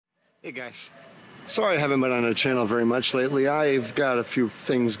Hey guys, sorry I haven't been on the channel very much lately. I've got a few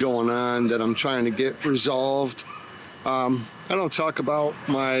things going on that I'm trying to get resolved. I don't talk about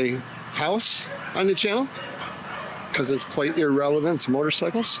my house on the channel because it's quite irrelevant to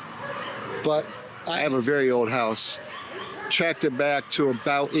motorcycles, but I have a very old house. Tracked it back to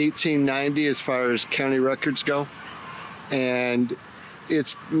about 1890 as far as county records go, and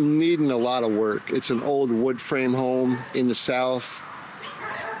it's needing a lot of work. It's an old wood frame home in the South,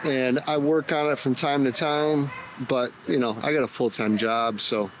 and I work on it from time to time, but you know, I got a full-time job,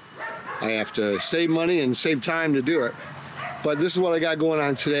 so I have to save money and save time to do it. But this is what I got going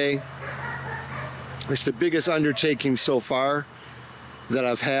on today. It's the biggest undertaking so far that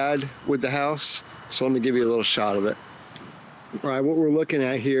I've had with the house, so let me give you a little shot of it. All right, what we're looking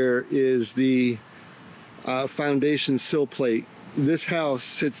at here is the foundation sill plate. This house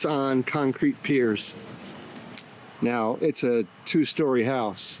sits on concrete piers. Now, it's a two-story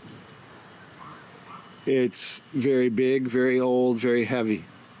house. It's very big, very old, very heavy.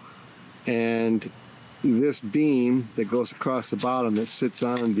 And this beam that goes across the bottom that sits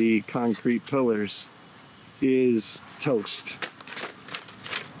on the concrete pillars is toast.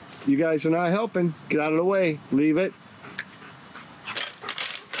 You guys are not helping. Get out of the way. Leave it.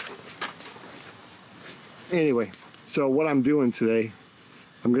 Anyway, so what I'm doing today,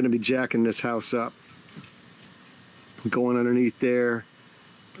 I'm going to be jacking this house up. Going underneath there.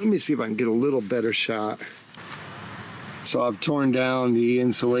 Let me see if I can get a little better shot. So I've torn down the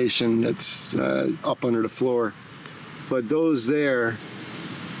insulation that's up under the floor, but those there,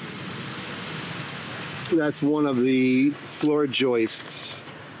 that's one of the floor joists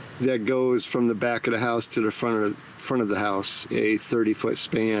that goes from the back of the house to the front of the house, a 30-foot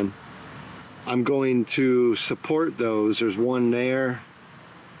span. I'm going to support those. There's one there,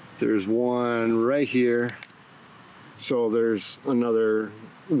 there's one right here. So there's another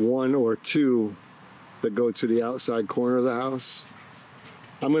one or two that go to the outside corner of the house.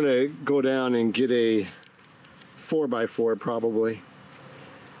 I'm gonna go down and get a 4x4 probably,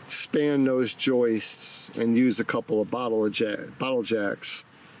 span those joists and use a couple of bottle jacks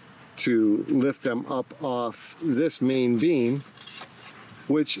to lift them up off this main beam,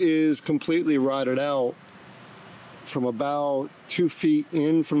 which is completely rotted out from about 2 feet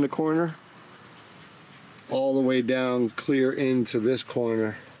in from the corner all the way down clear into this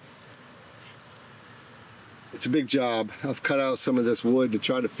corner. It's a big job. I've cut out some of this wood to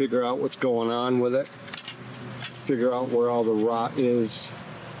try to figure out what's going on with it, figure out where all the rot is.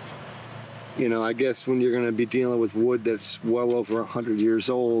 You know, I guess when you're going to be dealing with wood that's well over 100 years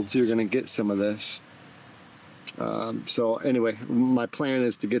old, you're going to get some of this. So anyway, my plan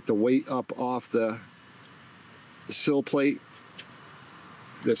is to get the weight up off the sill plate,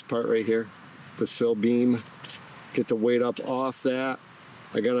 this part right here, the sill beam, get the weight up off that.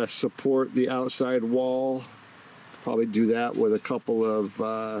 I gotta support the outside wall, probably do that with a couple of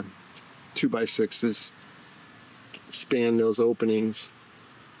 2x6s, span those openings.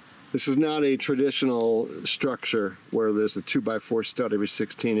 This is not a traditional structure where there's a 2x4 stud every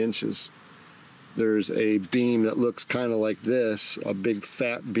 16 inches. There's a beam that looks kind of like this, a big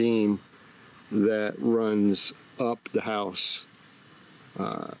fat beam that runs up the house.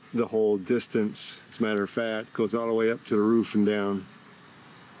 The whole distance, as a matter of fact, goes all the way up to the roof and down.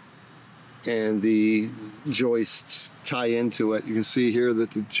 And the joists tie into it. You can see here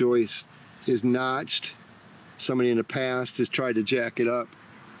that the joist is notched. Somebody in the past has tried to jack it up.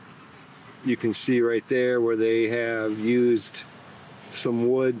 You can see right there where they have used some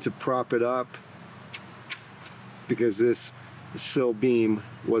wood to prop it up because this sill beam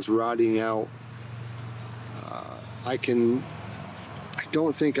was rotting out. I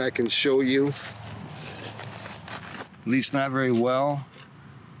don't think I can show you, at least not very well.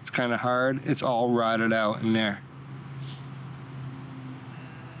 It's kind of hard. It's all rotted out in there.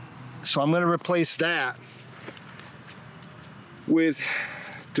 So I'm going to replace that with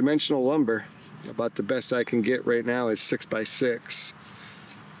dimensional lumber. About the best I can get right now is 6x6.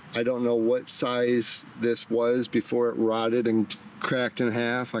 I don't know what size this was before it rotted and cracked in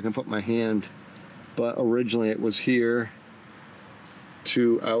half. I can put my hand, but originally it was here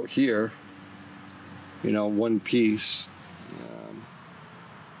to out here, you know, one piece.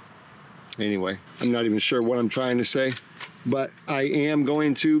 Anyway, I'm not even sure what I'm trying to say, but I am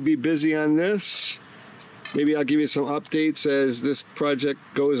going to be busy on this. Maybe I'll give you some updates as this project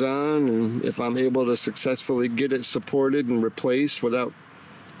goes on, and if I'm able to successfully get it supported and replaced without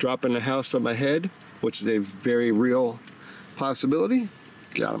dropping the house on my head, which is a very real possibility.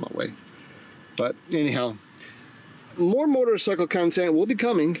 Get out of my way. But anyhow, more motorcycle content will be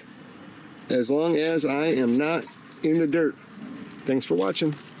coming as long as I am not in the dirt. Thanks for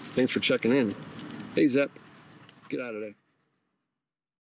watching. Thanks for checking in. Hey, Zep, get out of there.